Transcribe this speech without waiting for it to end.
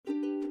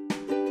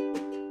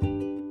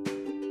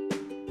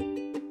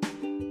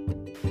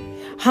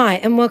Hi,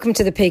 and welcome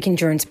to the Peak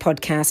Endurance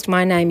Podcast.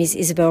 My name is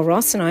Isabel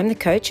Ross, and I'm the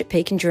coach at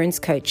Peak Endurance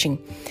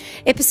Coaching.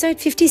 Episode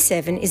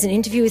 57 is an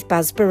interview with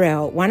Buzz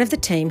Burrell, one of the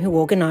team who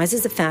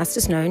organises the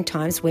Fastest Known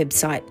Times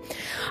website.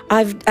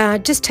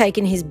 I've just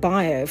taken his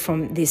bio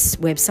from this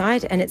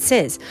website, and it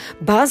says,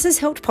 Buzz has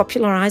helped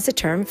popularise the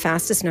term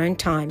Fastest Known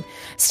Time,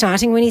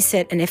 starting when he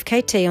set an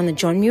FKT on the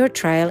John Muir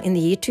Trail in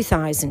the year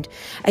 2000,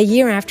 a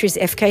year after his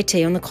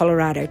FKT on the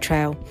Colorado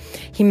Trail.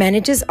 He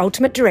manages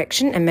Ultimate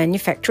Direction, a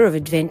manufacturer of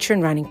adventure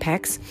and running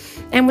packs,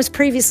 and was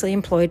previously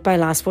employed by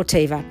La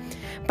Sportiva.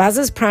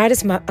 Buzz's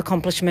proudest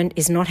accomplishment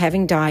is not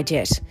having died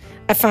yet.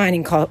 A fine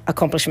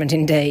accomplishment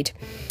indeed.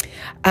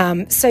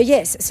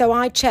 So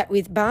I chat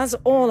with Buzz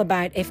all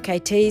about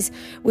FKTs,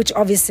 which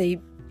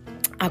obviously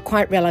are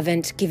quite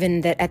relevant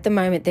given that at the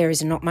moment there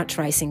is not much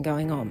racing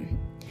going on.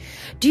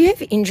 Do you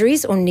have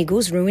injuries or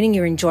niggles ruining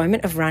your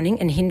enjoyment of running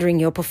and hindering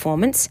your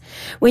performance?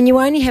 When you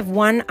only have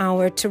 1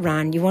 hour to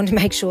run, you want to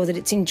make sure that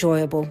it's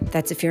enjoyable.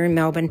 That's if you're in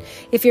Melbourne.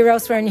 If you're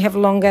elsewhere and you have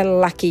longer,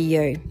 lucky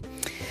you.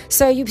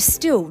 So you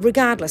still,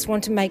 regardless,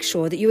 want to make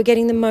sure that you are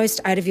getting the most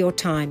out of your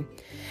time.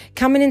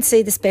 Come in and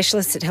see the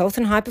specialists at Health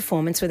and High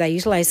Performance, where they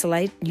utilise the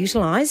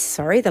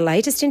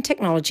latest in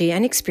technology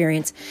and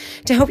experience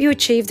to help you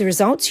achieve the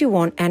results you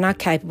want and are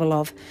capable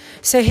of.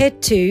 So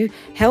head to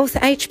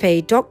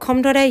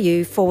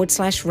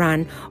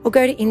healthhp.com.au/run or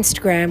go to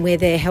Instagram where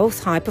they're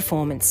Health High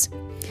Performance.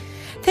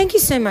 Thank you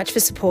so much for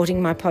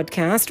supporting my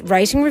podcast.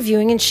 Rating,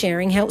 reviewing and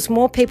sharing helps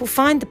more people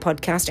find the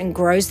podcast and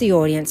grows the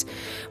audience,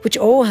 which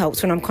all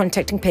helps when I'm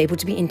contacting people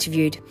to be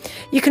interviewed.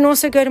 You can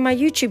also go to my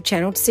YouTube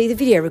channel to see the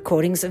video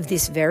recordings of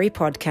this very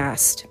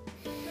podcast.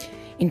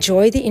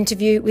 Enjoy the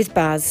interview with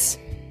Buzz.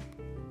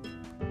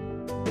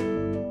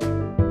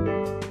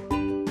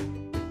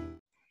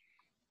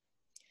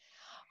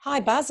 Hi,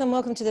 Buzz, and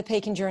welcome to the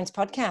Peak Endurance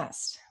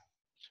Podcast.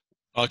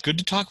 Good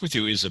to talk with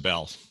you,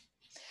 Isabel.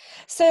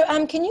 So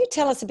can you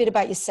tell us a bit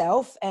about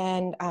yourself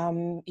and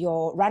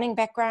your running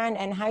background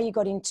and how you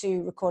got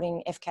into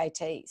recording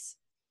FKTs?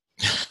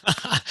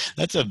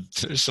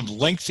 There's some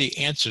lengthy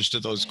answers to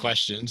those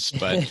questions,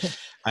 but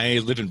I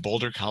live in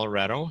Boulder,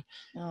 Colorado.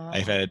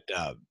 I've had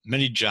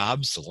many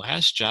jobs. The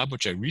last job,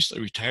 which I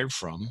recently retired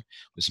from,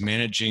 was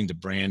managing the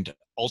brand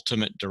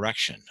Ultimate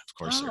Direction. Of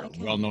course, they're a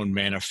well-known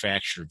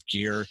manufacturer of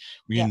gear.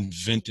 We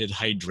invented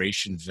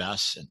hydration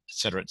vests, and et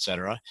cetera, et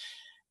cetera.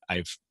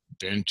 I've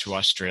been to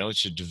Australia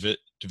to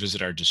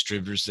visit our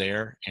distributors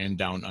there and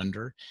down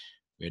under.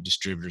 We had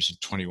distributors in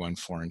 21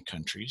 foreign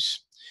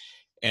countries.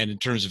 And in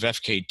terms of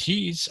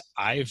FKTs,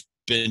 I've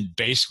been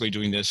basically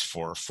doing this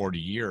for 40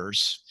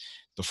 years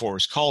before it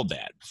was called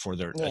that, before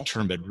a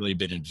term had really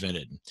been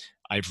invented.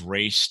 I've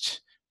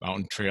raced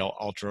mountain, trail,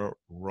 ultra,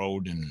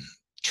 road, and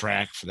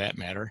track for that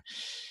matter,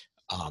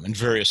 in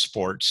various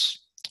sports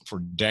for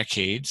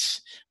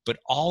decades. But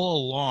all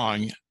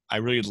along, I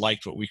really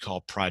liked what we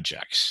call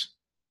projects,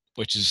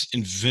 which is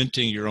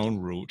inventing your own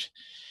route.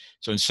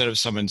 So instead of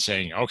someone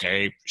saying,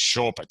 okay,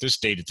 show up at this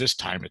date, at this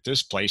time, at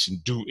this place,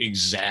 and do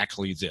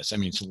exactly this. I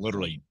mean, it's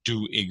literally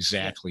do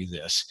exactly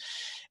this.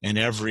 And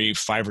every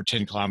 5 or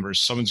 10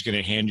 kilometers, someone's going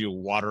to hand you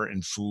water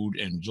and food,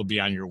 and you'll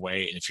be on your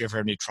way. And if you ever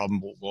have any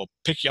trouble, we'll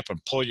pick you up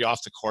and pull you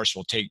off the course.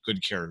 We'll take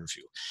good care of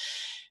you.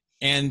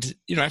 And,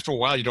 after a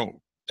while,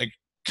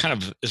 kind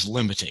of is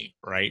limiting,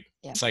 right?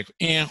 Yeah. It's like,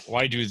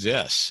 why do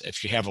this?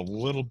 If you have a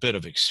little bit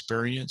of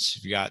experience,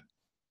 if you got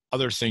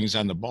other things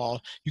on the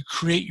ball, you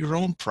create your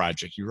own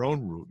project, your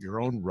own route,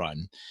 your own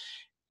run.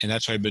 And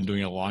that's what I've been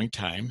doing a long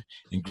time.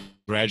 And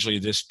gradually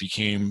this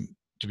became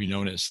to be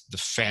known as the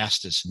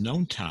fastest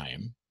known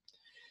time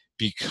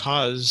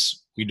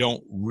because we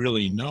don't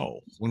really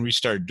know. When we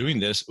started doing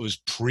this, it was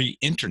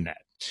pre-internet.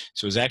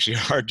 So it was actually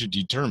hard to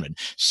determine.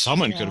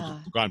 Someone could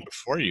have gone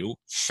before you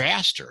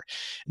faster.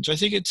 And so I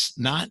think it's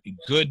not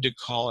good to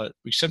call it,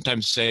 we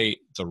sometimes say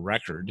the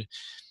record,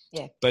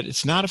 but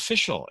it's not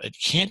official. It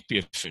can't be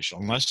official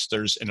unless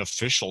there's an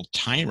official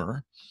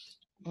timer.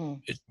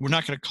 We're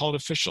not going to call it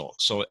official.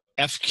 So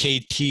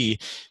FKT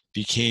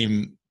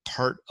became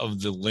part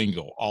of the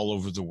lingo all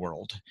over the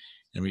world.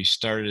 And we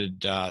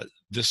started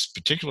this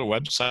particular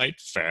website,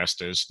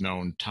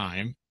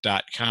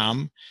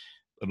 fastestknowntime.com,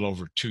 a little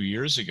over 2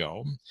 years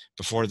ago.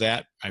 Before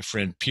that, my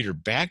friend Peter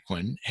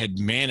Backwin had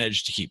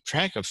managed to keep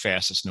track of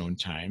fastest known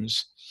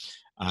times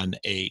on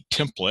a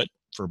template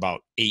for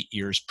about 8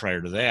 years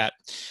prior to that.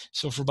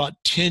 So for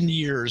about 10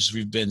 years,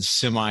 we've been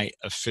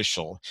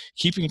semi-official,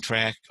 keeping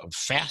track of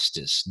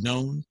fastest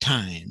known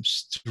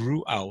times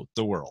throughout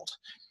the world.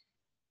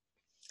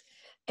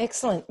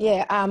 Excellent.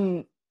 Yeah.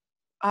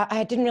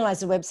 I didn't realize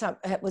the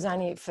website was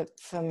only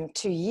from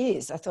 2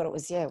 years. I thought it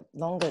was,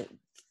 longer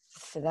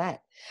for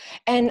that.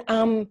 And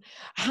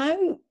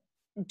how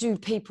do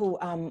people,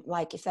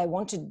 if they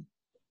want to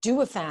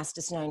do a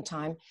fastest known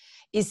time,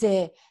 is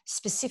there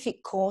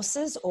specific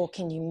courses or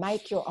can you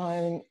make your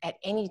own at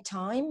any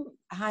time?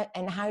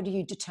 How do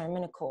you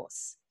determine a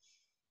course?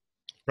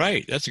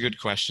 Right. That's a good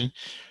question.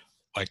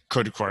 I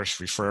could, of course,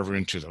 refer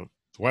everyone to the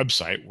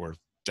website where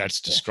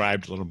that's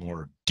described a little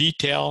more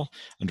detail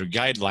under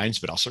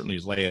guidelines, but I'll certainly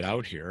lay it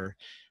out here.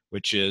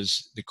 which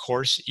is the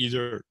course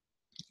either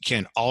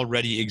can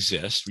already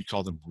exist. We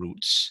call them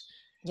roots.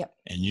 Yep.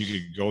 And you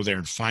could go there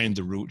and find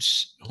the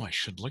roots. Oh, I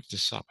should look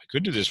this up. I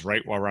could do this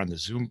right while we're on the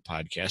Zoom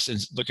podcast and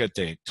look at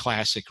the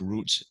classic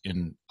roots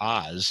in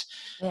Oz.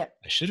 Yep.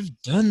 I should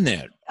have done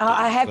that.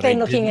 I have been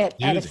looking at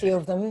a few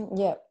of them.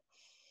 Yep.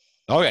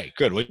 Okay,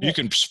 good. Well, you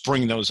can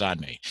spring those on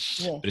me.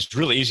 Yeah. But it's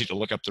really easy to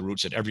look up the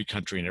roots in every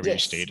country and every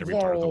state, every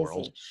part of the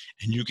world.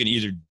 And you can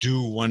either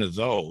do one of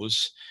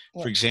those.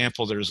 For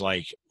example, there's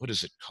like, what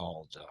is it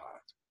called?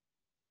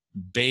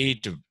 Bay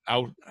to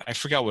out, I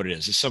forgot what it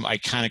is. It's some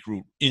iconic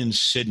route in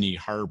Sydney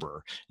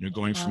Harbor,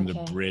 going from the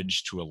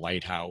bridge to a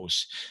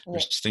lighthouse.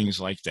 There's things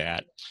like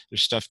that.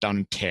 There's stuff down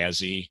in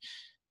Tassie.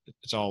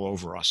 It's all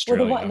over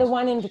Australia. Well, the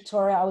one in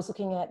Victoria I was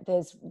looking at,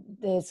 there's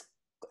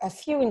a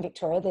few in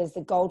Victoria. There's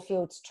the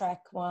Goldfields track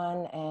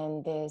one,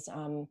 and there's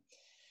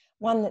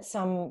one that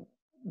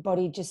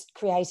somebody just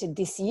created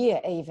this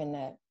year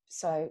even.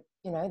 So,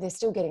 they're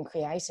still getting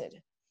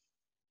created.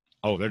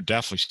 Oh, they're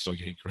definitely still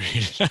getting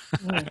created.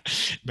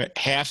 But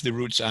half the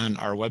routes on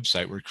our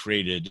website were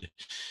created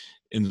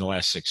in the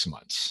last 6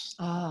 months.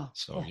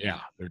 So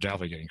they're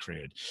definitely getting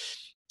created.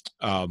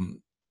 And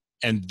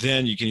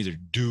then you can either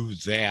do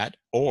that,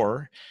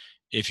 or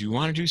if you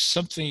want to do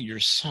something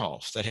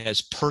yourself that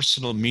has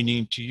personal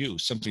meaning to you,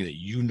 something that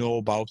you know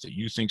about that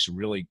you think is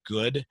really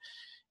good,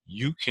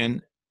 you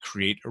can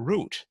create a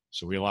route.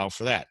 So we allow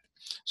for that.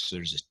 So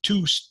there's a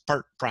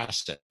 2-part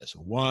process.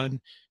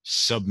 1,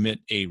 submit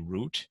a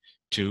route.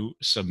 2,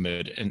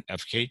 submit an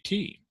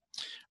FKT.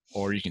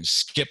 Or you can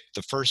skip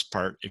the first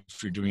part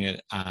if you're doing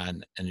it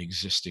on an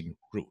existing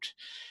route.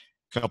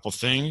 Couple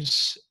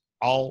things,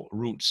 all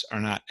routes are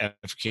not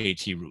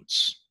FKT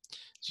routes.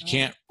 So you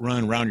can't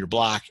run around your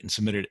block and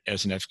submit it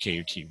as an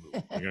FKT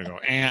route. You're going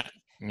to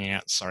go,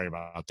 sorry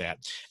about that.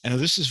 And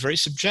this is very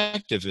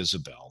subjective,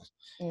 Isabel,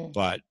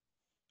 but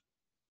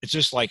it's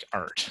just like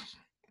art.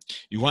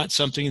 You want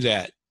something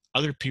that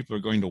other people are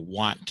going to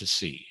want to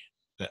see,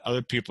 that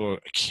other people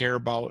care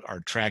about, are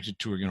attracted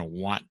to, are going to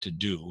want to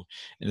do.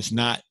 And it's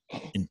not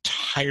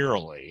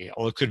entirely,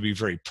 well, it could be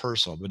very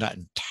personal, but not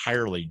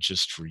entirely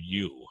just for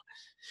you.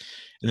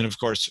 And then, of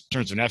course, in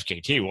terms of an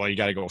FKT, well, you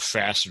got to go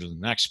faster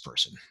than the next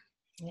person.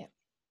 Yeah.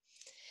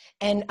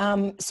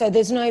 And so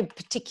there's no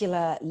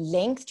particular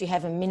length. Do you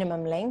have a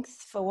minimum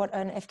length for what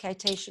an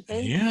FKT should be?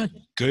 Yeah,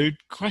 good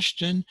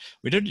question.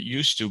 We didn't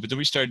used to, but then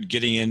we started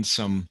getting in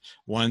some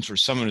ones where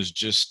someone is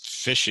just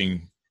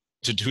fishing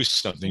to do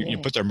something. You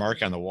put their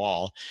mark on the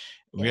wall.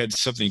 We had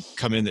something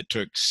come in that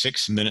took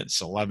 6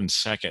 minutes, 11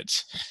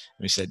 seconds.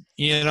 We said,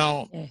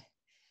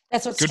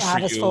 that's what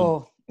Strava's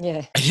for.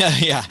 Yeah.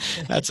 Yeah.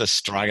 That's a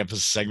Strava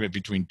segment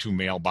between 2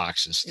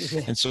 mailboxes.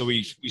 Yeah. And so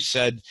we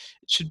said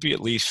it should be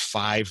at least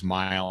 5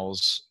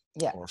 miles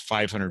or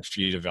 500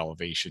 feet of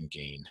elevation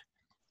gain.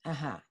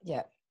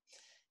 Yeah.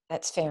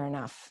 That's fair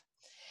enough.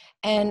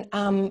 And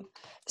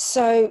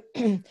so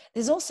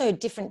there's also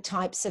different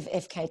types of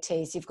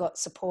FKTs. You've got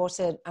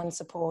supported,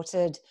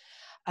 unsupported,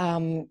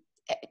 a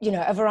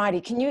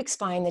variety. Can you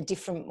explain the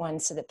different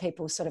ones so that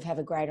people sort of have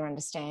a greater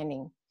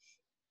understanding?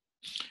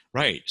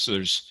 Right. So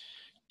there's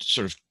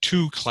sort of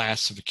 2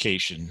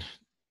 classification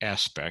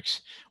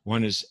aspects.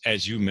 One is,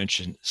 as you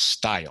mentioned,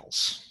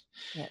 styles.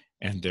 Yeah.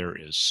 And there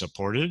is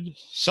supported,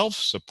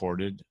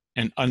 self-supported,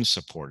 and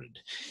unsupported.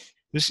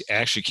 This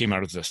actually came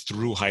out of the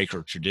through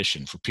hiker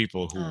tradition for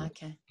people who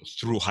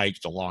through hike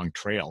the long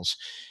trails.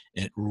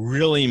 And it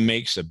really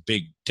makes a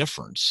big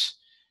difference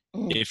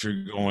if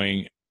you're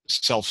going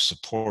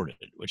self-supported,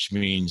 which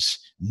means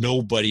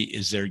nobody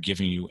is there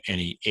giving you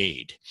any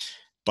aid.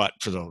 But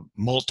for the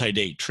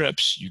multi-day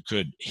trips, you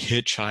could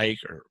hitchhike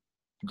or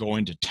go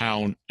into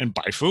town and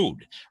buy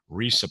food,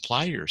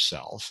 resupply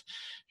yourself.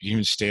 You can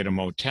even stay at a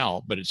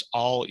motel, but it's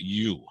all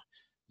you.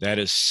 That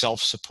is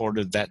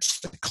self-supported. That's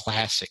the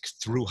classic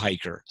through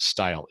hiker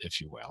style, if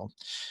you will.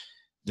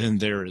 Then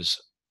there is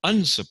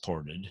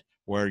unsupported,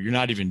 where you're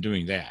not even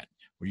doing that,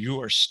 where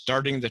you are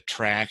starting the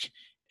track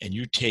and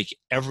you take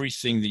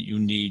everything that you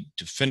need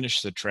to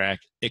finish the track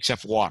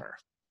except water.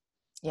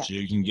 Yeah. So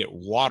you can get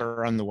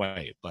water on the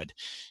way, but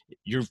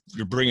you're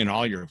bringing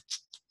all your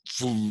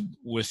food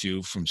with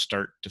you from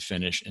start to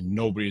finish, and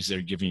nobody's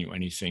there giving you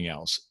anything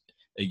else.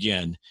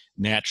 Again,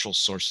 natural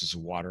sources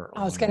of water.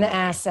 I was going to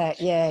ask that.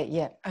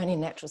 Yeah. Only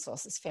natural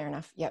sources. Fair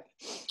enough. Yep.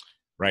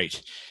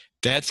 Right.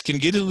 That can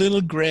get a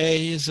little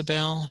gray,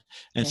 Isabel.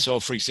 And so,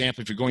 for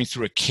example, if you're going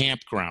through a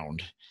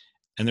campground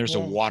and there's a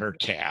water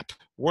tap,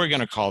 we're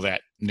going to call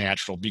that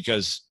natural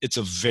because it's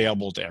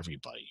available to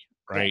everybody,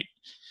 right?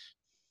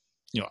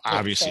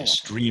 Obviously a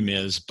stream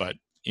is, but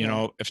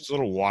if it's a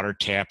little water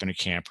tap in a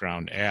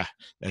campground,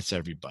 that's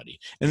everybody.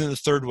 And then the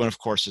third one, of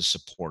course, is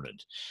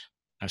supported.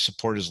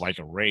 Support is like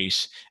a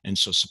race. And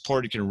so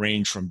support can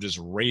range from just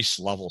race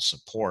level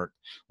support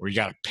where you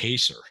got a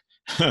pacer,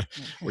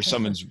 where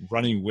someone's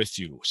running with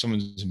you,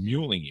 someone's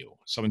muling you,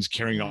 someone's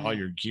carrying all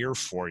your gear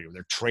for you.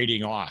 They're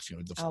trading off,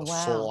 the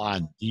full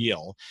on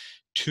deal,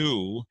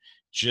 to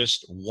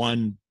just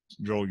one,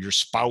 your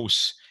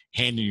spouse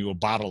handing you a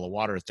bottle of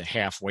water at the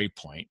halfway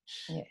point.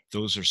 Yeah.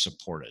 Those are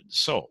supported.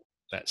 So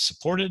that's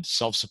supported,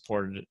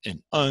 self-supported,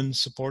 and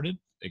unsupported,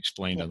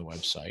 explained on the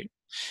website.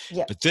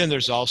 Yeah. But then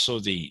there's also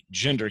the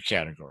gender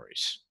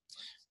categories,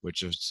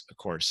 which is, of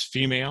course,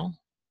 female,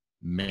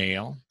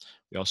 male.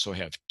 We also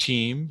have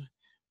team.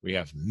 We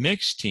have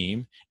mixed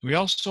team. We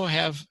also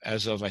have,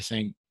 as of, I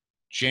think,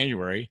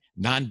 January,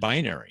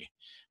 non-binary.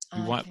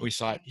 We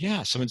thought,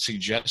 yeah, someone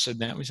suggested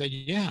that. We said,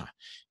 yeah,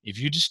 if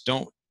you just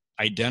don't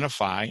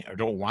identify or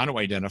don't want to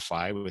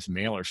identify with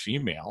male or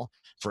female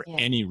for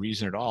any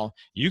reason at all,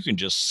 you can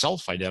just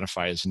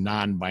self-identify as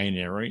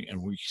non-binary,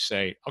 and we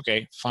say,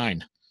 okay,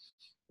 fine.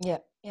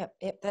 Yep.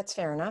 That's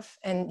fair enough.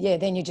 And yeah,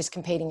 then you're just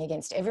competing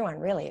against everyone,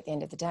 really, at the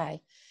end of the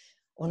day,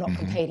 or not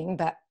competing,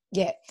 but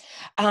yeah.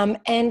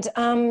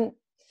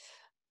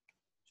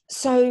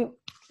 So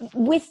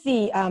with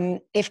the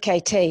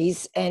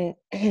FKTs and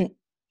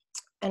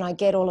I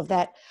get all of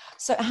that.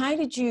 So how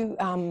did you?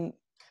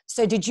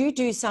 So did you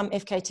do some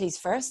FKTs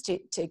first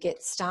to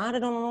get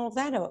started on all of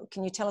that, or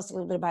can you tell us a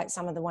little bit about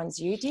some of the ones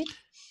you did?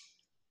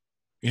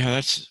 Yeah,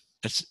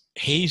 that's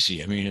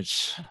hazy. I mean,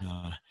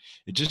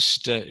 it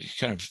just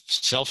kind of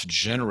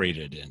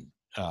self-generated.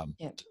 And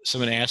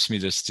someone asked me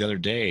this the other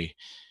day,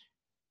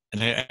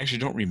 and I actually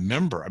don't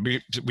remember. I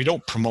mean, we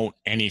don't promote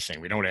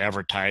anything. We don't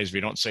advertise. We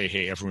don't say,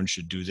 hey, everyone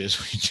should do this.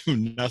 We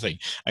do nothing.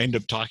 I end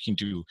up talking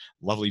to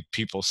lovely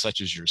people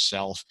such as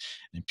yourself,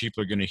 and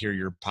people are going to hear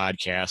your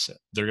podcast.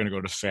 They're going to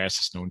go to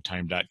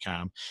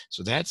fastestknowntime.com.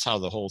 So that's how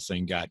the whole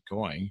thing got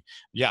going.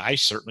 Yeah, I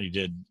certainly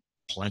did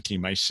plenty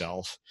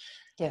myself.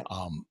 Yeah.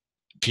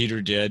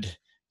 Peter did.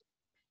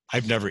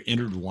 I've never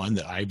entered one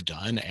that I've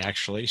done,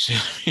 actually. So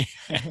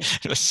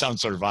it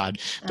sounds sort of odd,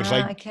 but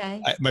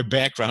my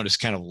background is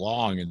kind of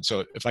long, and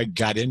so if I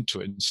got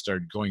into it and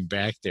started going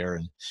back there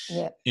and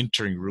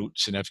entering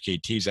routes and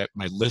FKTs, that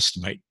my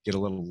list might get a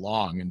little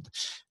long, and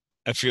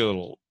I feel a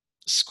little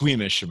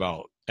squeamish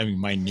about having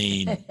my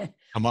name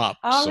come up.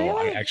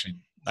 Really?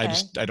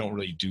 I don't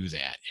really do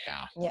that.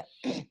 Yeah.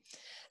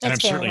 And I'm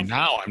certainly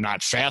now I'm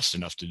not fast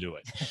enough to do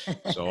it.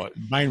 So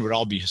mine would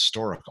all be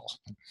historical.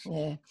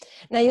 Yeah.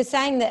 Now you're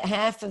saying that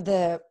half of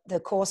the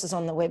courses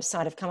on the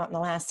website have come up in the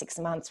last 6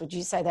 months. Would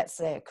you say that's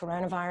the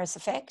coronavirus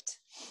effect?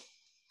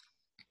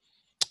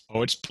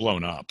 Oh, it's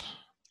blown up.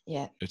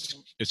 Yeah.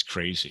 It's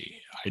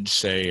crazy. I'd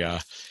say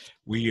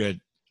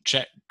we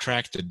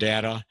tracked the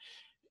data,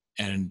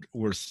 and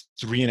we're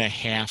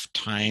 3.5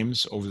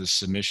 times over the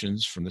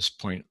submissions from this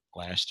point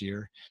last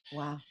year.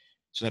 Wow.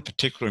 So that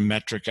particular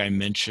metric I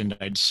mentioned,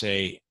 I'd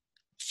say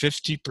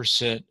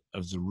 50%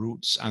 of the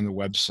routes on the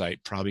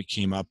website probably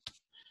came up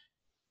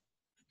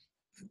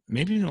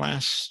maybe in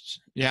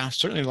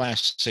certainly the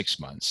last 6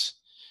 months,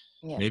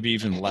 maybe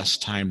even less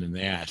time than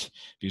that,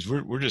 because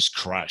we're just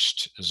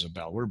crushed,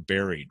 Isabel. We're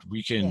buried.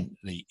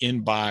 The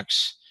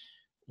inbox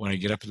when I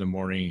get up in the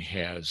morning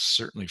has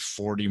certainly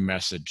 40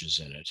 messages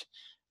in it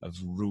of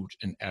route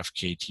and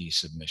FKT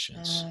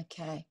submissions.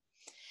 Okay.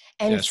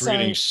 And yes, we're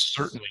getting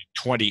certainly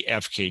 20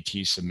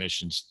 FKT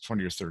submissions,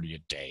 20 or 30 a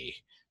day.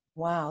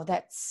 Wow,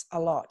 that's a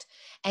lot.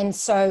 And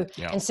so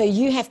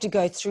you have to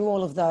go through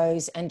all of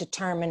those and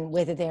determine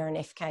whether they're an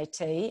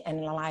FKT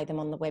and lay them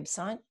on the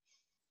website?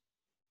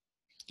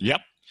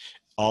 Yep.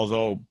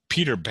 Although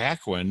Peter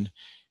Backwin,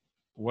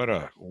 what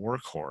a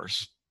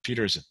workhorse.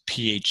 Peter's a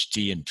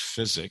PhD in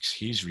physics.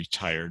 He's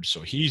retired,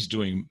 so he's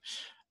doing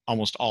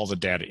almost all the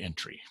data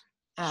entry.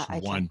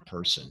 One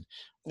person.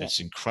 That's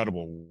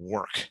incredible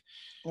work.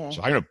 Yeah.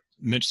 So I'm going to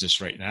mention this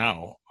right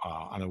now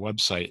on the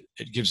website.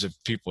 It gives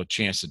people a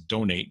chance to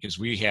donate because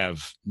we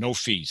have no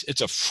fees.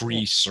 It's a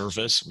free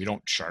service. We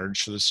don't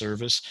charge for the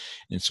service.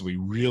 And so we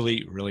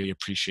really, really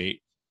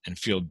appreciate and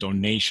feel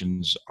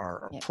donations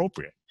are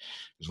appropriate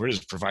because we're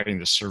just providing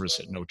the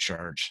service at no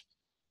charge.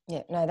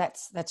 Yeah, no,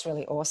 that's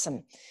really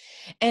awesome.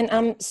 And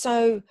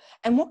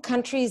and what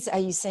countries are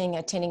you seeing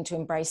are tending to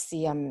embrace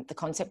the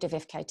concept of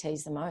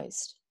FKTs the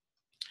most?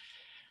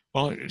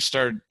 Well, it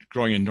started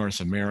growing in North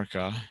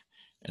America,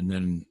 and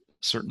then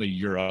certainly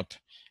Europe,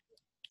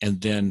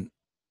 and then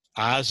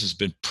Oz has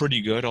been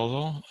pretty good,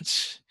 although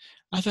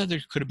I thought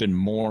there could have been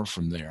more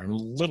from there. I'm a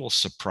little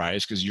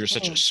surprised because you're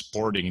such a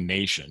sporting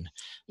nation.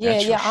 Yeah,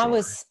 sure. I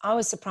was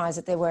surprised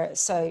that there were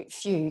so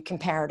few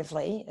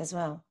comparatively as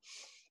well.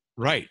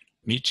 Right,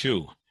 me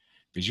too,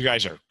 because you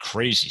guys are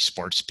crazy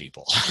sports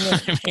people. Yeah.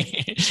 I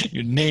mean,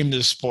 you name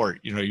the sport,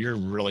 you're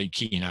really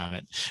keen on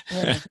it.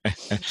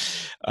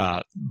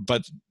 Yeah.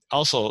 But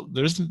also,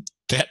 there isn't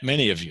that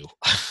many of you.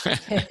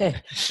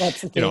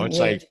 That's the thing. It's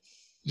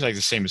like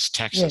the same as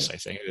Texas. I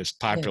think this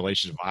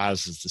population of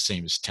Oz is the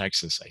same as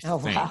Texas. I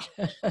think. Wow.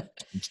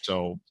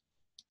 So,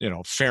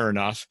 fair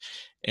enough.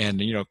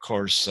 And of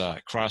course,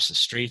 across the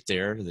street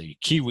there, the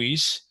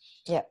Kiwis.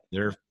 Yeah.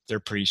 They're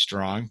pretty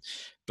strong.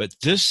 But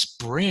this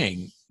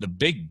spring, the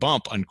big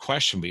bump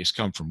unquestionably has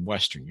come from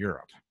Western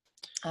Europe.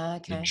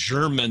 Okay. The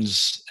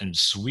Germans and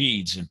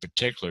Swedes in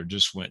particular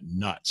just went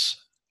nuts.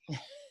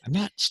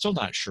 I'm still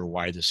not sure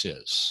why this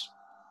is.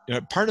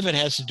 part of it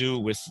has to do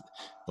with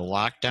the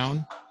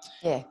lockdown,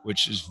 Yeah.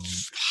 which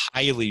is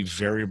highly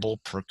variable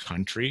per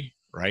country,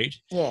 right?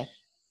 Yeah.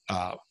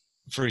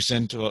 For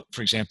example,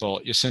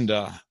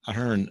 Jacinda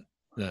Ardern,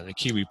 the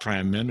Kiwi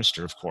Prime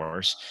Minister, of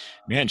course,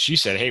 man, she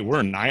said, "Hey, we're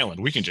an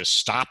island. We can just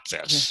stop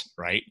this,"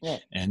 right? Yeah.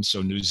 And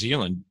so New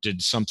Zealand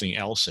did something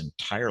else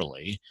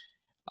entirely,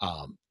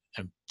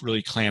 and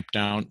really clamped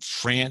down.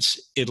 France,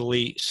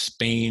 Italy,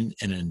 Spain,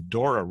 and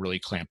Andorra really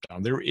clamped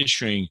down. They were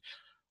issuing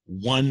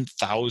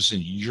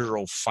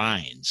 €1,000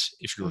 fines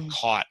if you were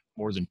caught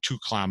more than 2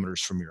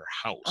 kilometers from your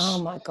house.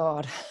 Oh my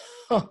God.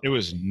 It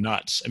was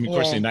nuts. I mean, of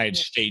course, in the United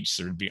States,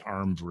 there'd be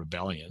armed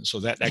rebellion.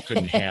 So that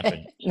couldn't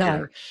happen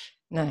here.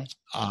 No.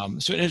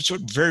 So it's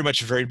very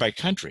much varied by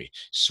country.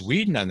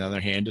 Sweden, on the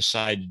other hand,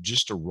 decided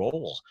just to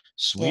roll.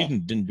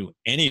 Sweden didn't do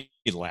any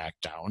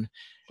lockdown.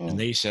 And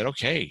they said,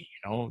 okay,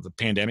 the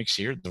pandemic's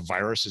here. The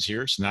virus is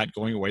here. It's not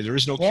going away. There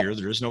is no cure.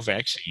 There is no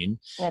vaccine.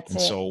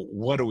 So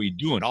what are we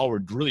doing? All we're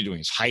really doing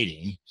is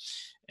hiding.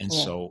 And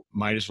so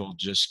might as well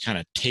just kind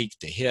of take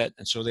the hit.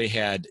 And so they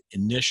had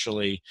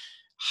initially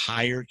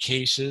higher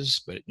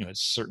cases, but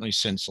it's certainly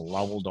since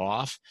leveled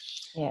off.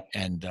 Yeah.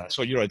 And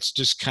so it's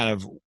just kind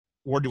of,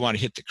 where do you want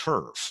to hit the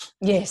curve?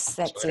 Yes,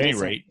 that's so at any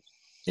rate,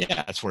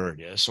 that's where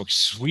it is. So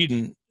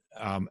Sweden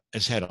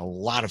has had a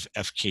lot of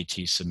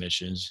FKT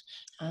submissions.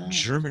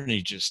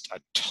 Germany just a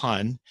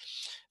ton.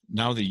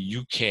 Now the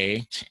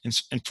UK,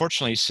 and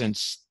unfortunately,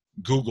 since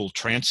Google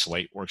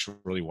Translate works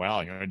really well,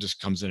 it just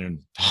comes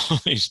in all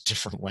these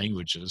different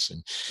languages,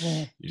 and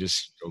you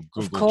just go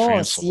Google Translate. Of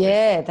course,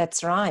 Translate.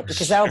 That's right,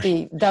 because they'll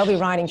be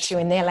writing to you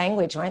in their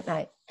language, won't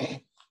they?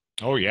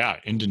 Oh yeah,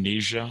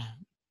 Indonesia,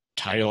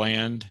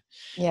 Thailand.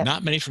 Yep.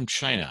 Not many from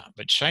China,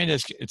 but China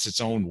it's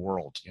its own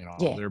world.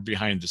 They're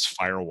behind this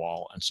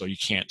firewall, and so you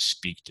can't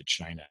speak to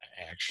China.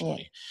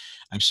 Actually,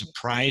 I'm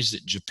surprised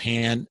that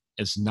Japan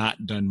has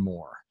not done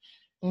more.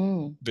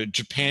 But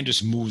Japan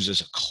just moves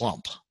as a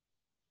clump.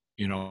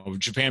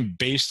 Japan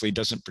basically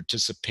doesn't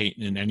participate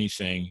in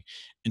anything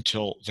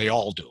until they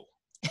all do.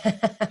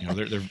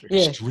 They're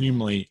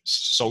extremely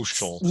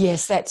social.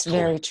 Yes, that's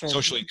very true.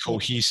 Socially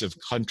cohesive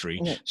country.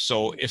 Yeah.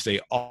 So if they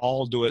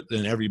all do it,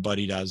 then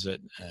everybody does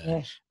it.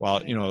 Well,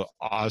 the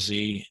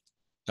Aussies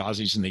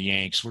and the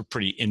Yanks, we're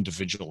pretty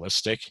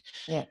individualistic.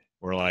 Yeah.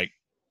 We're like,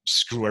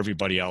 screw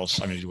everybody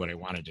else. I'm going to do what I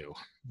want to do.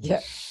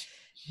 Yeah.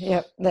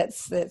 Yep,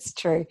 that's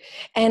true.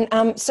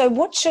 And so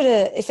what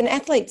if an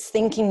athlete's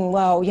thinking,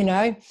 well,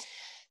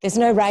 there's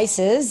no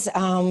races,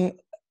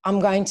 I'm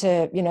going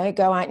to,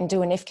 go out and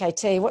do an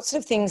FKT. What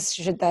sort of things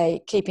should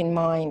they keep in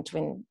mind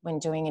when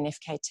doing an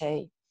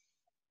FKT?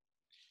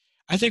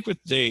 I think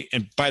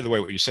and by the way,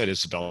 what you said,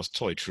 Isabel, is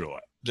totally true.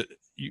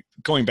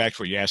 Going back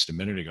to what you asked a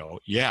minute ago,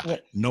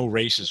 no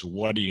races,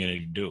 what are you going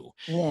to do?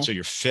 Yeah. So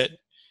you're fit,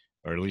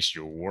 or at least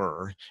you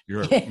were.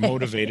 You're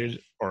motivated,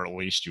 or at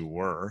least you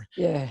were.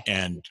 Yeah.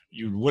 And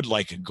you would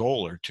like a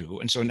goal or two.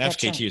 And so an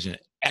FKT is an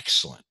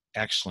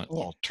excellent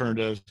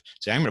alternative.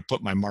 Say, I'm going to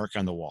put my mark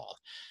on the wall.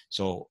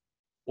 So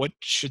what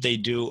should they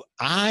do?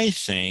 I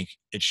think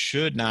it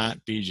should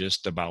not be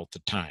just about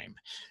the time.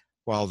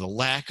 While the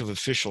lack of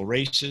official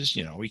races,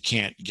 we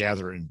can't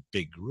gather in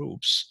big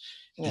groups,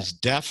 is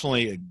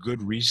definitely a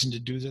good reason to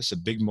do this, a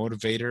big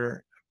motivator,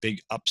 a big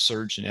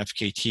upsurge in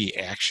FKT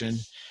action.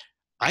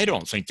 I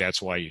don't think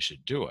that's why you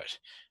should do it.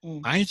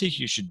 I think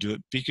you should do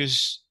it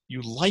because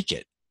you like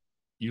it.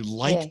 You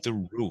like the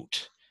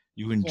route.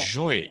 You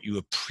enjoy it. You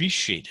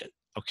appreciate it.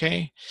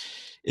 Okay?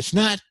 It's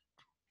not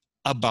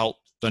about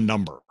the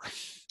number.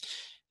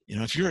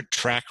 If you're a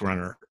track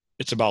runner,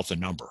 it's about the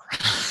number.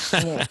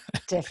 Yeah,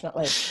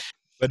 definitely.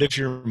 But if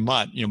you're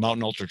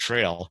Mountain Ultra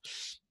Trail,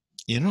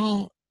 you're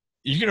going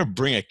to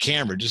bring a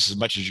camera just as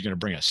much as you're going to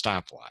bring a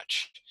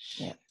stopwatch.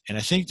 Yeah. And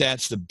I think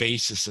that's the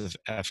basis of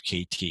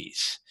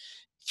FKTs.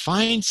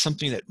 Find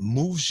something that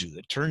moves you,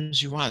 that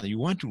turns you on, that you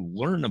want to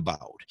learn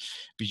about.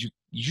 But you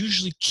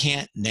usually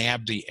can't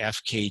nab the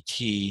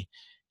FKT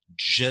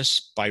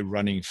just by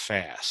running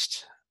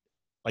fast,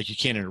 like you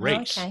can in a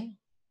race. Okay.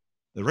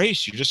 The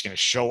race, you're just going to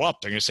show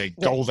up. They're going to say,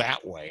 go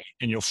that way.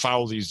 And you'll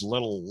follow these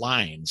little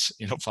lines,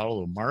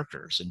 follow the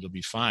markers, and you'll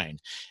be fine.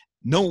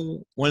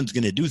 No one's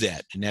going to do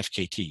that in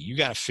FKT. You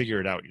got to figure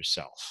it out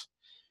yourself.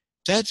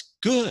 That's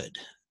good.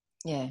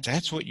 Yeah.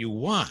 That's what you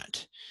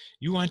want.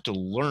 You want to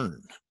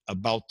learn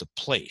about the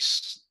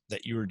place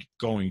that you're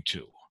going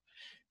to.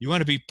 You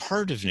want to be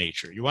part of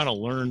nature. You want to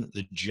learn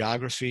the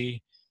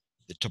geography,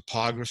 the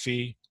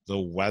topography, the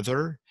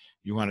weather.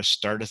 You want to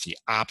start at the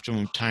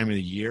optimum time of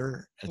the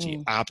year, at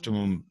the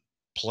optimum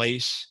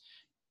place,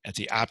 at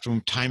the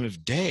optimum time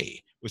of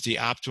day, with the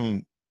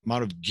optimum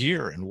amount of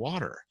gear and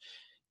water.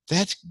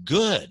 That's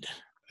good.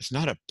 It's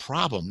not a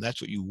problem. That's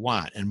what you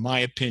want. In my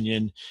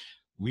opinion,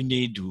 we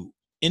need to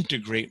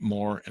integrate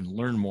more and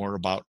learn more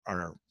about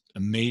our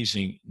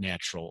amazing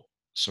natural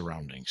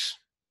surroundings.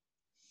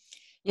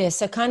 Yeah,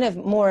 so kind of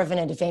more of an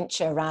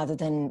adventure rather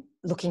than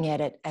looking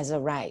at it as a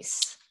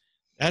race.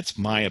 That's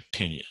my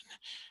opinion.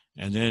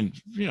 And then,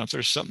 if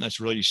there's something that's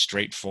really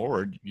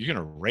straightforward, you're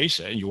going to race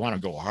it and you want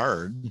to go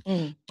hard,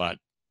 but,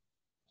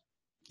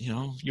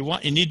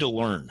 you need to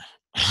learn.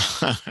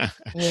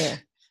 Yeah.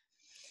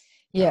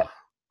 Yeah.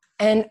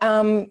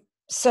 And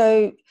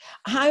so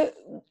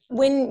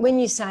when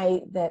you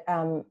say that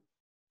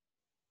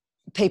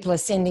people are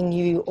sending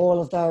you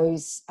all of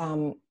those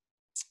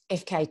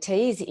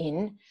FKTs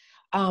in,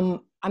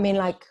 I mean,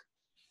 like,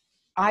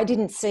 I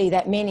didn't see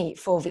that many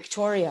for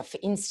Victoria, for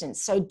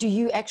instance. So do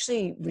you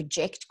actually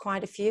reject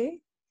quite a few?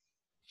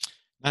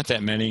 Not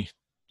that many,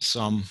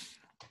 some,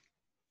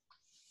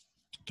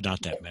 but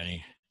not that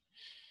many.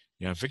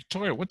 Yeah,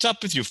 Victoria, what's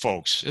up with you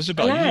folks?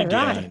 Isabel, I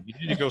know, you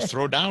need to go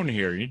throw down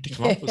here. You need to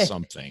come up with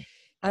something.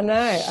 I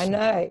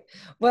know.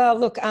 Well,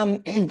 look,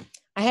 I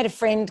had a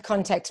friend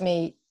contact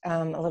me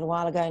a little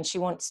while ago, and she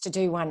wants to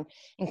do one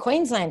in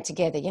Queensland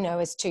together,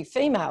 as two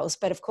females.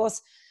 But of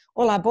course,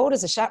 all our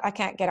borders are shut. I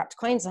can't get up to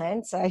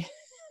Queensland, so.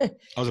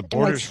 Oh, the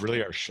borders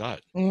really are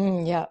shut.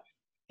 Yeah.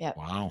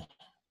 Wow.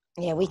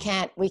 Yeah, we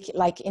can't.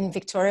 Like in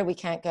Victoria, we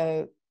can't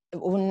go.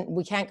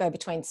 We can't go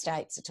between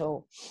states at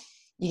all.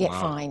 You get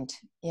fined.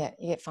 Yeah,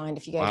 you get fined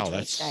if you go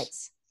between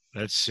states.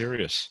 That's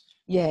serious.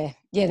 Yeah,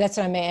 that's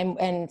what I mean.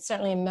 And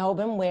certainly in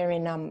Melbourne, we're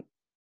in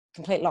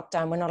complete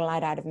lockdown. We're not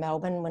allowed out of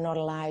Melbourne. We're not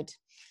allowed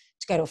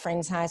to go to a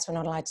friend's house. We're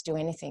not allowed to do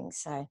anything.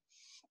 So.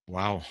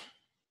 Wow.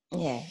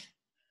 Yeah.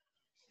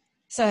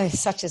 So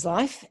such is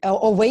life,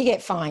 or we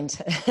get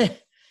fined.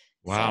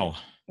 Wow.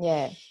 So,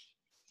 yeah.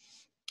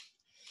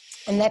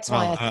 And that's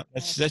why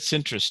that's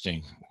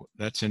interesting.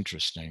 That's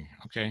interesting.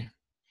 Okay.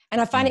 And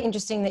I find it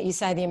interesting that you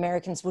say the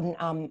Americans wouldn't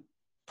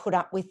put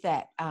up with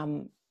that.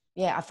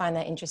 Yeah, I find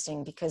that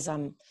interesting because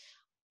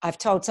I've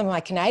told some of my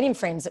Canadian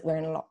friends that we're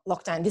in a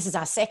lockdown. This is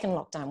our second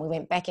lockdown. We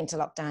went back into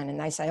lockdown, and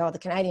they say, "Oh, the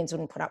Canadians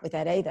wouldn't put up with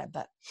that either."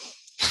 But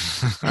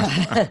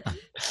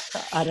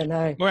I don't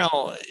know.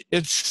 Well,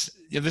 this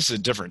is a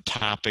different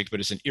topic, but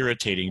it's an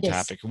irritating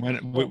topic.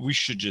 And we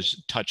should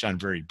just touch on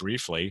very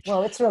briefly.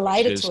 Well, it's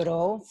related to it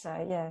all.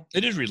 So, yeah.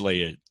 It is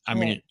related. I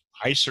mean,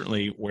 I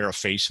certainly wear a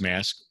face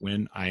mask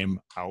when I am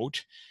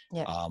out.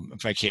 Yeah.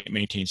 If I can't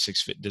maintain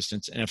 6 foot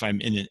distance, and if I'm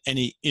in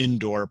any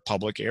indoor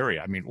public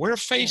area, I mean, wear a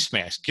face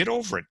mask. Get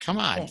over it. Come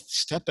on,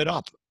 step it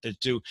up.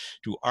 To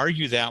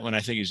argue that one,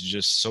 I think, is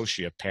just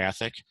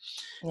sociopathic.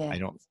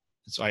 Yeah.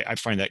 I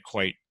find that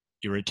quite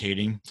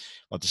irritating.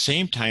 But at the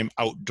same time,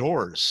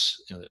 outdoors,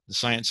 the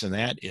science in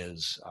that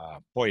is,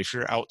 boy, if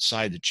you're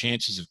outside, the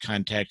chances of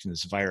contacting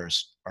this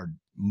virus are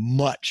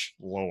much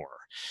lower.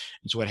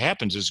 And so what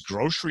happens is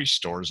grocery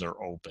stores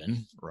are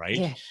open, right?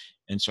 Yeah.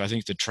 And so I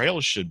think the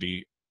trails should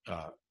be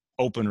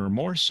open or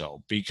more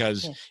so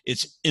because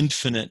it's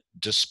infinite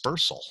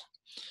dispersal.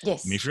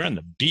 Yes. I mean, if you're on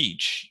the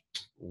beach,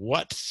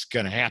 what's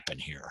going to happen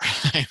here?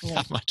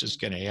 Not much is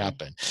going to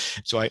happen.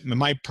 So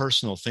my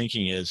personal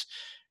thinking is,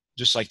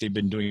 just like they've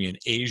been doing in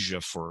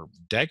Asia for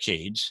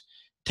decades,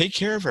 take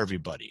care of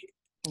everybody.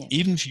 Yeah.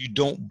 Even if you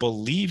don't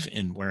believe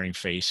in wearing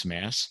face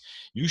masks,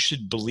 you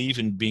should believe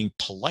in being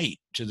polite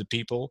to the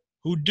people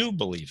who do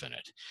believe in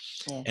it.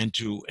 Yeah. And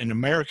in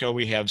America,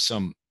 we have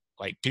some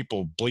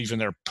people believe in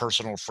their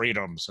personal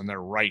freedoms and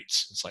their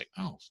rights. It's like,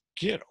 oh,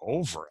 get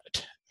over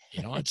it.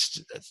 I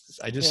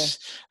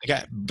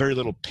got very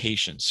little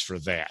patience for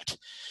that.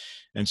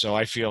 And so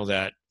I feel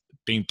that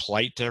being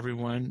polite to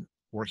everyone,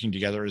 working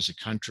together as a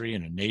country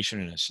and a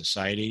nation and a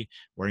society,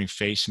 wearing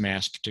face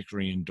masks,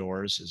 particularly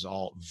indoors, is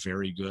all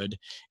very good.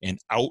 And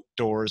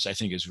outdoors, I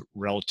think, is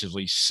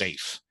relatively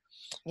safe.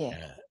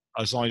 Yeah.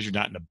 As long as you're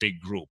not in a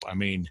big group. I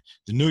mean,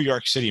 the New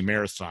York City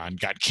Marathon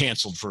got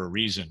canceled for a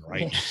reason,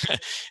 right? Yeah.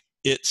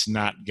 It's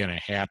not going to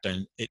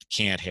happen. It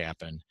can't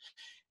happen.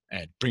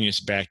 And bringing us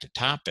back to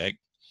topic,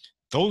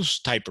 those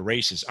type of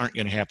races aren't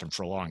going to happen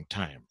for a long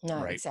time.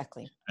 No, right?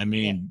 Exactly. I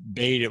mean,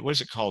 Beta, what is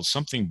it called?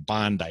 Something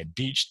Bondi,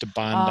 Beach to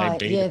Bondi,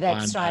 Beta yeah,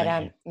 that's Bondi.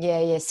 right.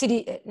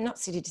 Yeah. Not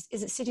City,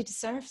 is it City to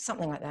Surf?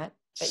 Something like that.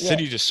 But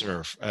City to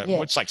Surf.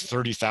 What's like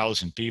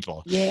 30,000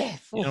 people? Yeah.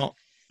 Don't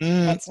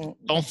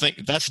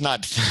think that's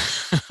not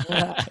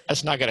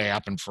that's not going to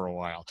happen for a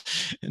while.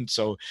 And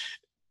so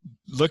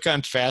look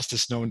on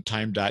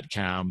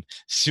fastestknowntime.com,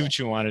 see what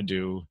you want to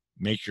do,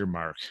 make your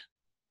mark.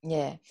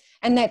 Yeah.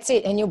 And that's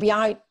it. And you'll be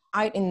out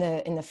in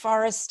the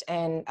forest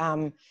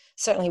and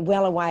certainly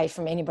well away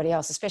from anybody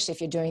else, especially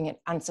if you're doing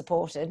it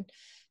unsupported.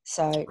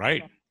 So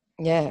right.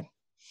 Yeah.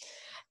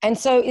 And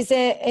so is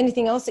there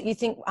anything else that you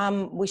think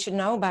we should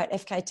know about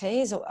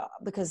FKTs? Or,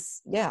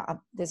 because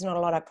there's not a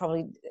lot.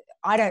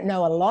 I don't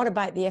know a lot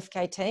about the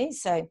FKT,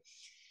 so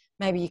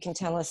maybe you can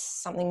tell us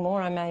something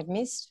more I may have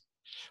missed.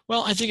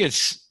 Well, I think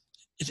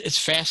it's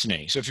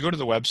fascinating. So if you go to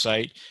the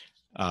website,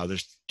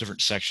 there's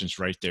different sections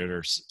right there.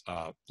 There's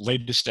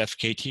latest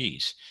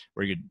FKTs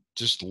where you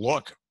just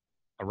look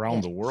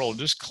around the world,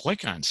 just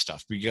click on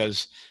stuff,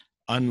 because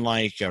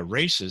unlike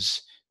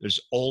races, there's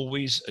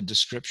always a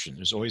description.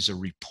 There's always a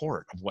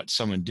report of what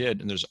someone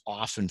did, and there's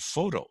often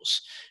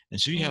photos.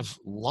 And so you have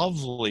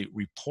lovely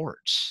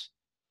reports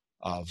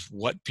of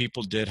what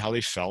people did, how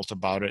they felt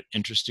about it,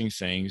 interesting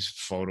things,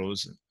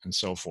 photos, and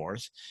so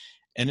forth.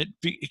 And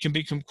it can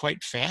become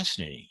quite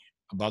fascinating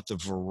about the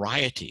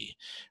variety.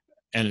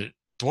 And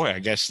boy, I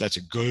guess that's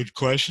a good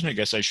question. I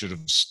guess I should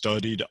have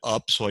studied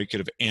up so I could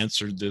have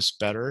answered this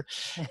better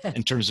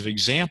in terms of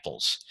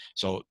examples.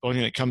 So the only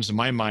thing that comes to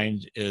my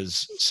mind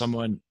is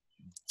someone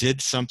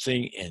did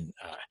something in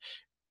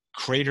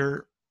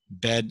Crater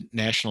Bed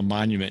National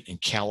Monument in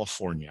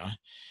California,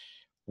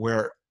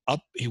 where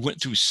he went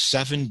through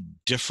 7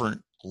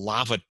 different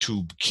lava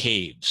tube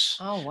caves.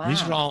 Oh, wow. And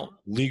these are all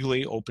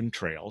legally open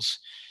trails,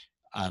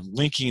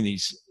 linking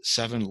these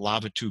 7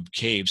 lava tube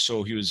caves.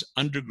 So he was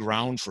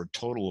underground for a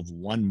total of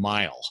 1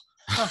 mile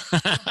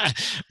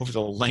over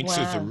the length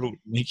of the route,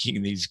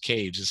 linking these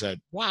caves. I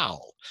said,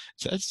 wow,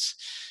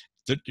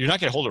 you're not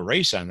going to hold a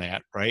race on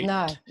that, right?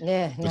 No,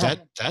 yeah.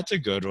 But that's a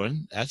good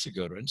one. That's a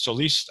good one. So at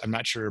least I'm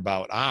not sure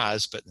about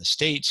Oz, but in the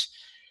States,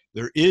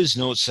 there is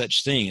no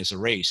such thing as a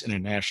race in a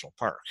national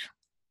park.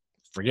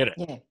 Forget it.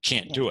 Yeah.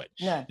 Can't do it.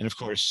 No. And of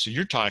course, so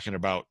you're talking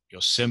about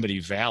Yosemite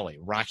Valley,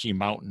 Rocky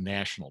Mountain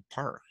National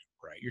Park,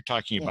 right? You're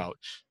talking about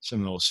some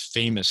of those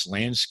famous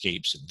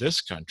landscapes in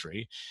this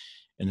country,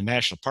 and the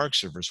National Park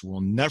Service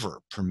will never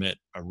permit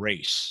a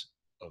race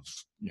of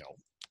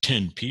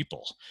 10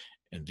 people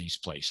in these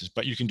places,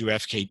 but you can do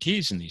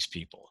FKTs in these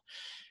people.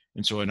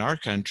 And so in our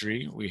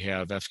country, we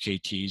have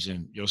FKTs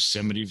in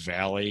Yosemite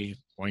Valley,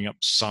 going up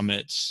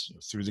summits,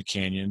 through the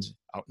canyons,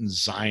 out in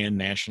Zion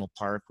National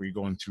Park, where you're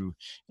going through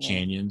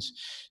canyons.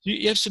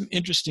 You have some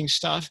interesting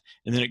stuff.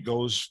 And then it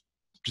goes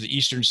to the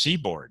Eastern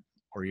Seaboard,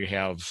 where you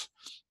have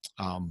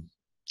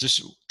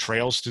just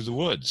trails through the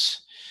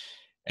woods.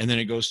 And then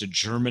it goes to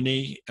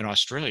Germany and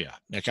Australia.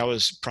 Like, I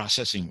was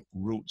processing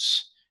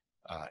roots,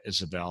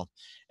 Isabel,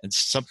 and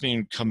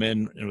something come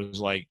in, and it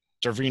was like,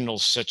 Dervinal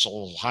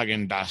Sitchel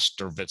Hagen das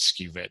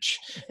Dervitskivich.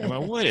 And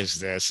I'm like, what is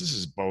this? This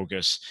is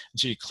bogus. And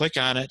so you click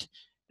on it,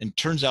 and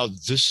turns out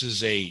this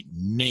is a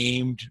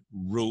named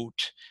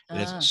route. It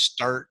has a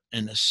start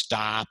and a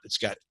stop. It's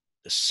got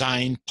the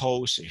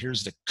signposts.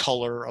 Here's the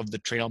color of the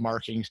trail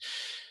markings.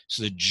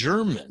 So the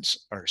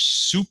Germans are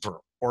super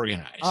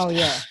organized. Oh,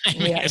 yeah.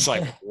 It's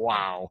like,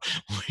 wow,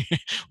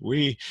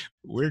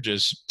 we're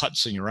just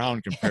putzing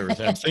around compared with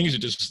them. Things that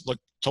just look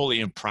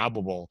totally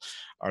improbable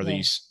are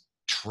these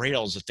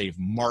trails that they've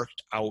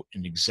marked out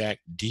in exact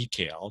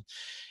detail.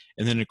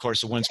 And then, of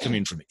course, the ones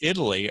coming from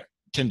Italy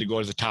tend to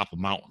go to the top of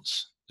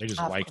mountains. They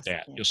just like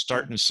that. You'll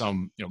start in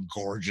some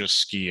gorgeous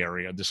ski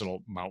area, this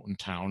little mountain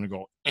town, and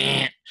go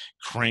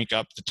crank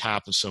up the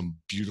top of some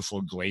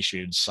beautiful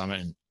glaciated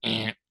summit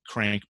and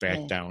crank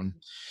back down.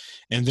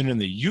 And then in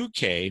the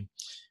UK,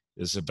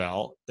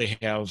 Isabel,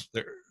 they're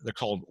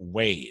called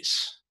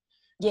ways.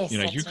 Yes,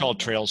 you call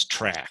trails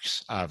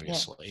tracks,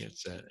 obviously.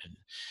 It's in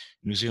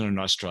New Zealand and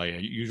Australia,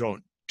 you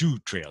don't do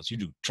trails, you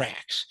do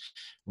tracks.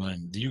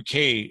 When the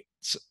UK,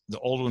 the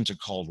old ones are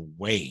called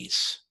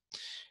ways.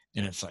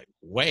 And it's like,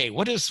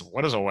 what is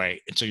a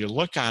way? And so you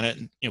look on it,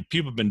 and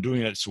people have been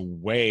doing it. It's a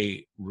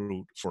way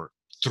route for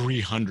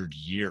 300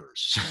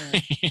 years.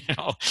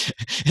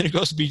 And it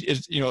goes to be,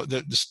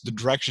 the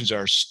directions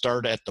are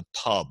start at the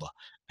pub.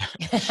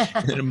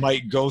 And then it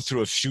might go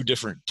through a few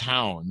different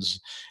towns,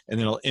 and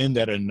then it'll end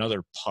at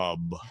another pub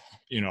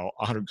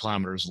 100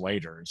 kilometers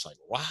later. It's like,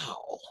 wow,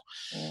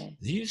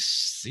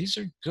 these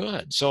are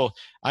good. So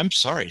I'm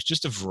sorry, it's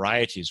just a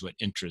variety is what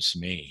interests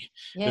me.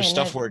 There's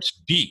stuff where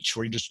it's beach,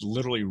 where you just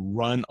literally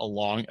run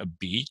along a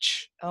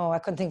beach. Oh, I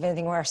couldn't think of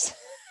anything worse.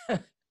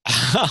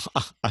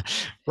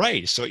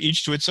 Right. So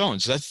each to its own.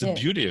 So that's the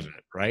beauty of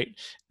it, right?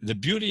 The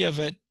beauty of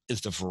it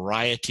is the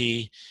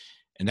variety.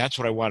 And that's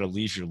what I want to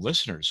leave your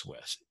listeners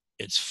with.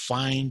 It's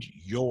find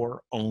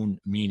your own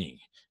meaning.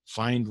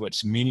 Find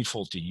what's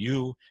meaningful to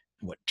you,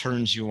 what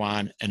turns you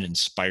on and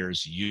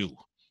inspires you.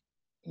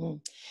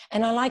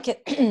 And I like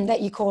it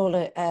that you call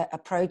it a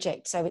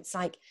project. So it's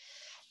like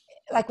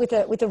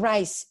with a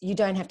race, you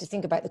don't have to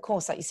think about the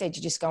course. Like you said,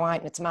 you just go out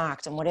and it's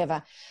marked and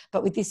whatever.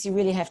 But with this, you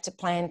really have to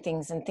plan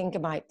things and think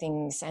about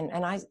things. And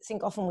I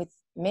think often with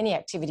many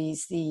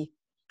activities, the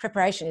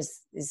preparation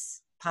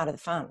is part of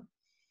the fun.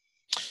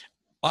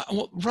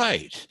 Well,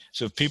 right.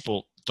 So if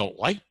people don't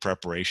like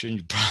preparation,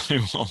 you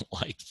probably won't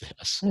like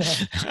this. No.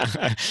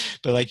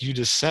 But like you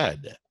just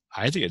said,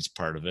 I think it's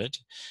part of it.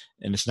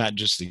 And it's not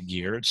just the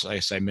gear. It's,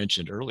 as I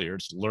mentioned earlier,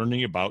 it's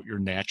learning about your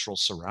natural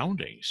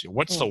surroundings.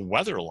 What's the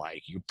weather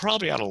like? You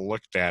probably ought to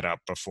look that up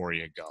before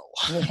you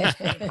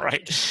go,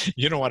 right?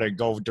 You don't want to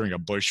go during a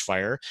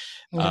bushfire.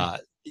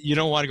 You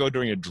don't want to go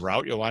during a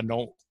drought. You want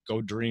to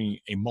go during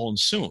a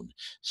monsoon.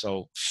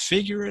 So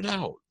figure it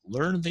out.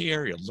 Learn the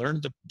area.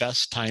 Learn the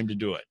best time to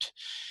do it.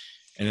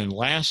 And then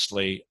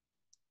lastly,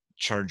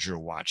 charge your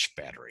watch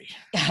battery.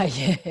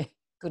 Yeah,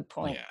 good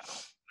point.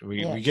 Yeah.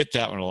 We get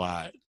that one a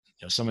lot.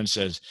 Someone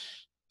says,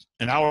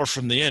 an hour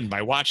from the end,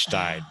 my watch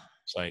died.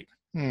 It's like,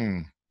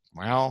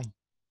 well,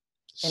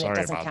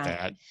 sorry about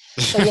that.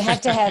 So you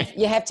have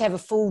to have a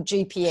full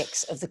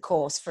GPX of the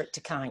course for it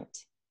to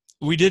count.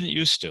 We didn't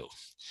used to.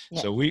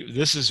 Yeah. So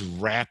this is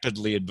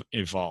rapidly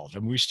evolved.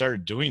 And we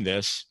started doing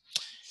this.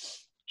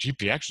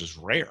 GPX was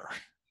rare.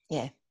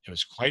 Yeah. It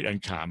was quite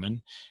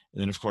uncommon.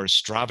 And then, of course,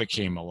 Strava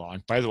came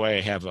along. By the way,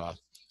 I have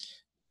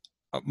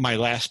my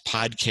last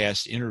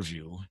podcast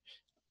interview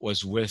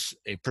was with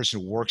a person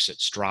who works at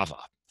Strava.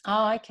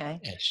 Oh, okay.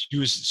 And she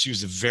was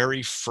the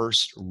very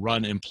first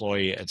run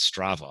employee at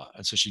Strava.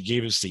 And so she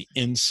gave us the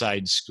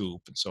inside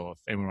scoop. And so if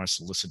anyone wants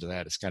to listen to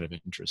that, it's kind of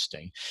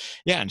interesting.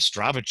 Yeah, and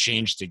Strava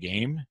changed the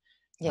game.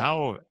 Yeah.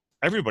 Now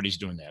everybody's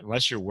doing that.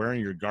 Unless you're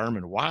wearing your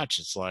Garmin watch,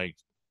 it's like,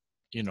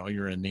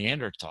 you're a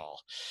Neanderthal.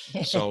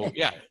 So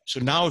yeah, so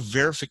now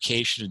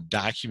verification and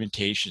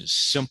documentation is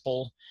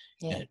simple,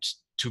 and it's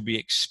to be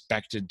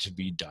expected to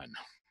be done.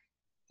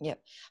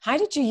 Yep. How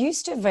did you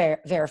used to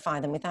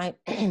verify them without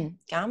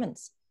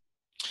Garmin's?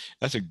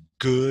 That's a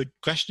good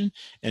question.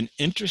 And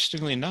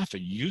interestingly enough,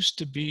 it used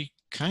to be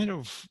kind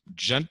of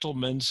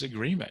gentleman's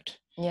agreement.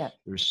 Yeah.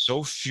 There's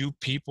so few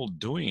people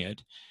doing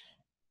it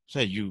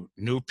that you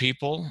knew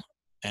people,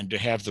 and to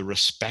have the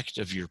respect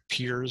of your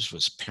peers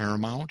was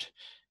paramount.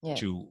 Yeah.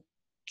 To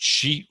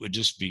cheat would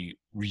just be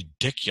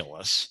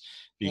ridiculous,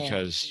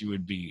 because you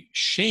would be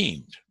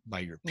shamed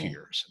by your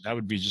peers. That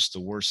would be just the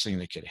worst thing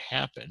that could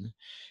happen.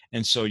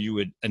 And so you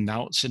would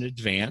announce in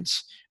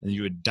advance, and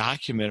you would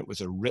document it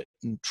with a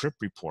written trip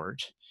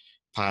report,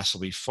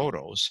 possibly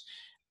photos,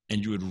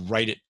 and you would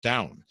write it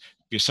down.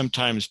 Because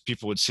sometimes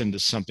people would send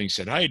us something,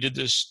 said, I did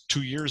this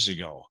 2 years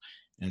ago.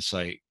 And it's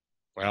like,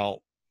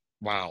 well,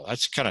 wow,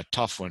 that's kind of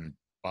tough one.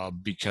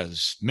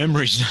 Because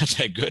memory's not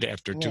that good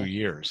after 2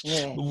 years.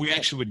 But we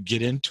actually would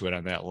get into it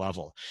on that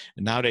level.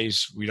 And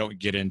nowadays, we don't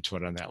get into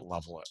it on that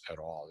level at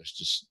all. There's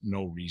just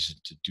no reason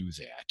to do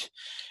that.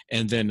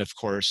 And then, of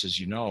course, as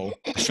you know,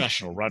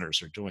 professional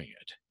runners are doing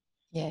it.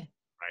 Yeah.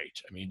 Right?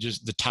 I mean,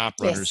 just the top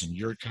runners in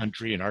your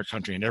country, in our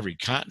country, in every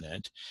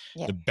continent,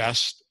 the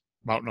best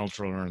mountain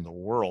ultra runner in the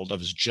world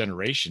of his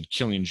generation,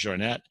 Kilian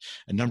Jornet,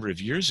 a number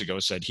of years ago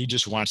said he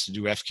just wants to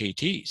do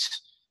FKTs.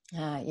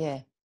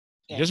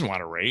 He doesn't want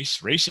to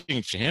race.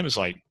 Racing to him is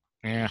like,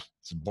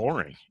 it's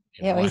boring.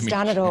 Well, he's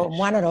done it all,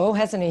 won it all,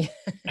 hasn't he?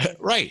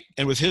 Right.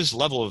 And with his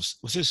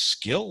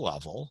skill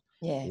level,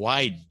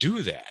 why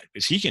do that?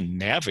 Because he can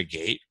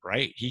navigate,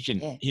 right?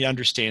 He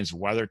understands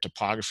weather,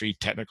 topography,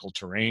 technical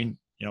terrain,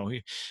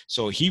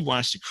 so he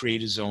wants to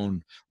create his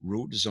own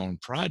route, his own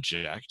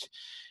project.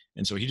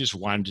 And so he just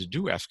wanted to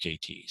do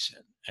FKTs.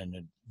 And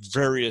in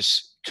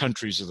various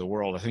countries of the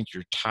world, I think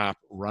your top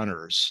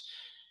runners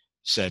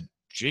said,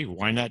 gee,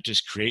 why not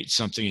just create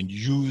something and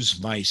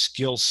use my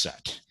skill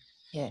set?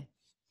 Yeah.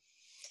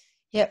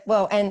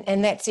 Well,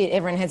 and that's it.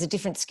 Everyone has a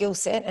different skill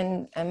set,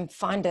 and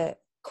find a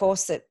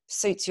course that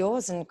suits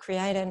yours and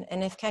create an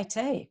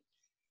FKT.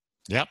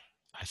 Yep,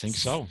 I think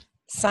so.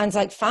 Sounds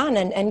like fun,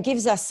 and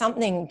gives us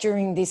something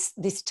during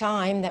this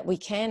time that we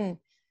can,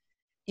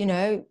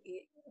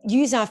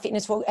 use our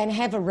fitness for, and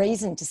have a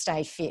reason to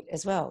stay fit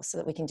as well, so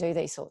that we can do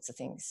these sorts of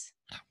things.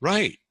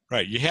 Right.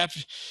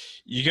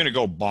 You're going to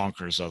go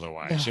bonkers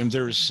otherwise. And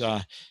there's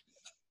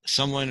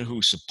someone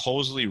who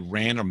supposedly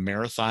ran a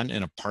marathon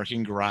in a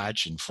parking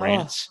garage in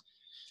France.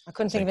 I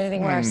couldn't think of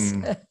anything worse.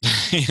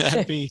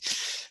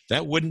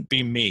 That wouldn't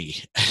be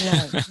me.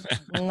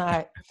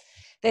 No.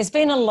 There's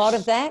been a lot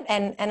of that,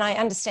 and I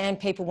understand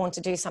people want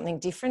to do something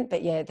different,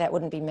 but that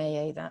wouldn't be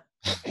me either.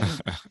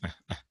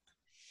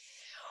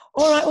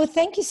 All right. Well,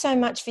 thank you so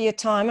much for your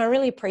time. I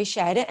really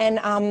appreciate it.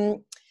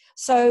 And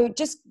so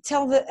just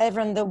tell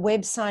everyone the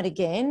website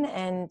again,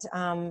 and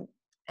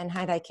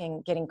how they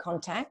can get in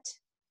contact.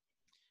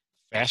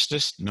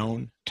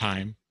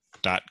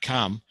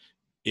 fastestknowntime.com.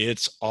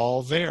 It's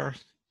all there.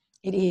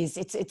 It is.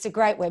 It's a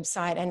great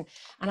website, and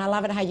I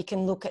love it how you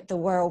can look at the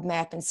world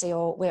map and see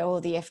where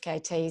all the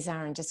FKTs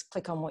are, and just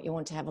click on what you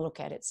want to have a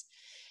look at. It's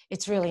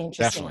really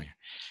interesting. Definitely.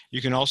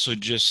 You can also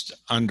just,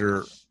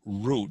 under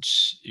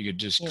routes, you could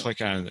just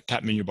click on the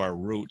top menu bar,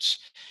 routes,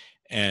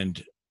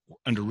 and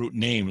under route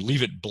name,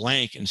 leave it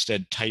blank,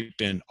 instead type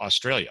in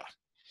Australia.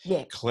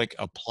 Click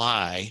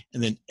apply,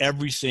 and then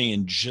everything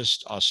in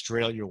just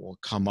Australia will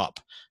come up.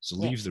 So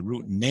leave the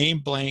route name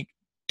blank,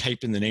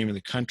 type in the name of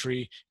the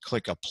country,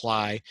 click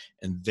apply,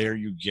 and there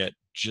you get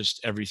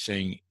just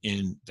everything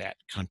in that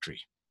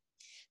country.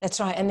 That's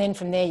right. And then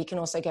from there you can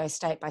also go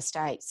state by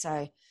state.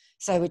 So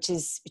which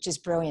is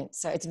brilliant.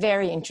 So it's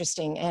very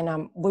interesting,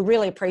 and we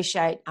really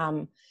appreciate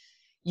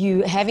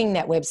you having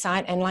that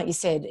website. And like you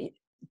said,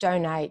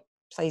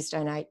 please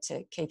donate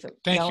to keep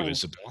it going. Thank you,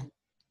 Isabel.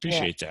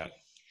 Appreciate that.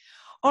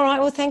 All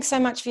right. Well, thanks so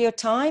much for your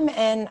time,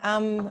 and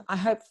I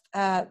hope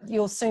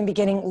you'll soon be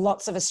getting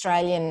lots of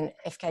Australian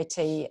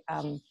FKT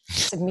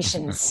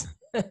submissions.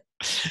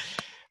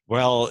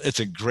 Well, it's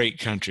a great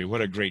country.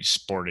 What a great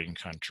sporting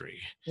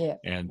country.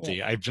 And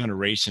I've done a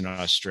race in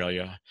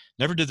Australia.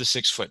 Never did the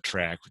 6-foot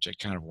track, which I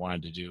kind of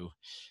wanted to do.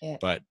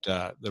 But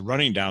the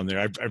running down there,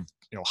 I've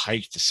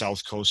hiked the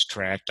South Coast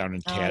track down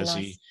in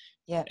Tassie,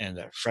 and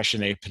the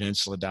Freixenet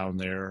Peninsula down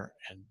there,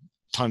 and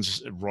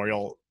tons of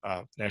Royal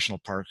National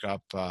Park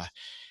up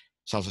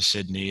south of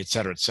Sydney, et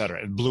cetera,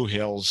 and Blue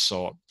Hills.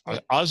 So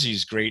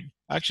Aussie's great.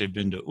 Actually, I've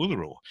been to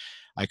Uluru.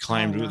 I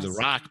climbed the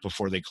rock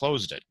before they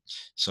closed it.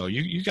 So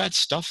you got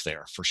stuff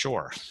there for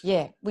sure.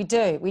 Yeah, we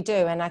do.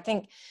 And I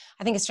think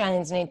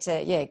Australians need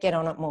to get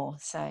on it more.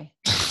 So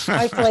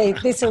hopefully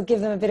this will give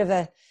them a bit of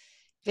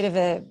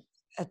a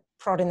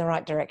prod in the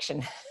right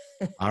direction.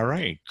 All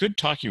right. Good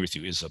talking with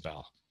you,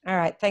 Isabel. All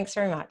right. Thanks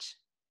very much.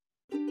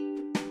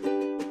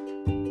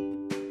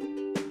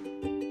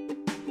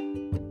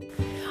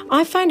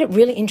 I find it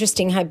really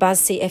interesting how Buzz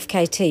see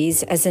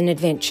FKTs as an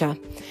adventure.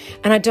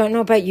 And I don't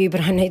know about you,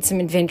 but I need some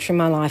adventure in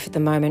my life at the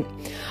moment.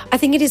 I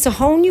think it is a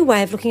whole new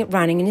way of looking at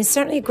running and is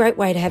certainly a great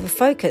way to have a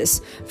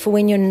focus for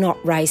when you're not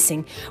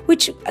racing,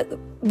 which,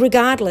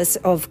 regardless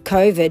of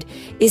COVID,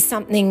 is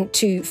something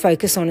to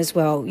focus on as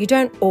well. You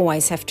don't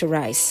always have to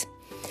race.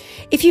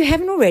 If you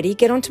haven't already,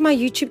 get onto my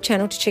YouTube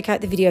channel to check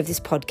out the video of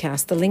this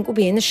podcast. The link will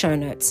be in the show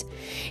notes.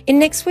 In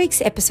next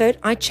week's episode,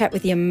 I chat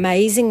with the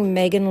amazing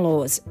Megan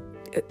Laws,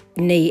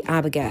 Nee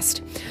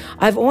Arbogast.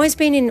 I've always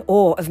been in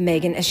awe of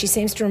Megan as she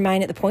seems to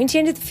remain at the pointy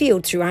end of the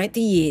field throughout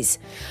the years.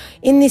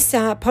 In this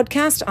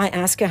podcast, I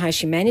ask her how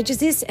she manages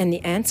this, and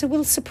the answer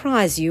will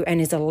surprise you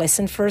and is a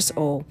lesson for us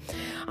all.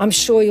 I'm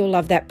sure you'll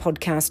love that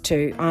podcast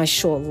too. I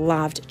sure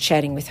loved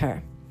chatting with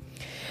her.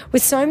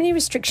 With so many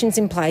restrictions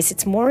in place,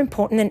 it's more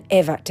important than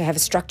ever to have a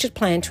structured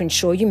plan to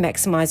ensure you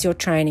maximise your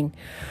training.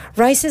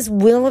 Races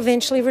will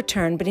eventually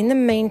return, but in the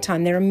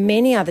meantime, there are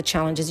many other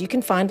challenges you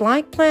can find,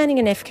 like planning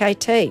an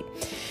FKT.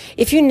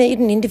 If you need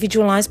an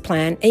individualised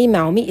plan,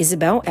 email me,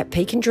 Isabel, at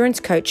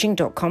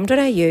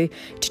peakendurancecoaching.com.au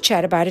to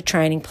chat about a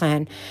training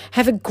plan.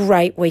 Have a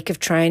great week of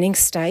training,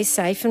 stay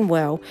safe and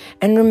well,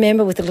 and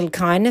remember, with a little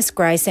kindness,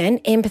 grace and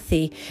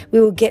empathy, we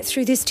will get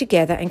through this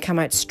together and come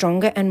out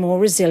stronger and more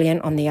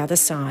resilient on the other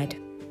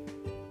side.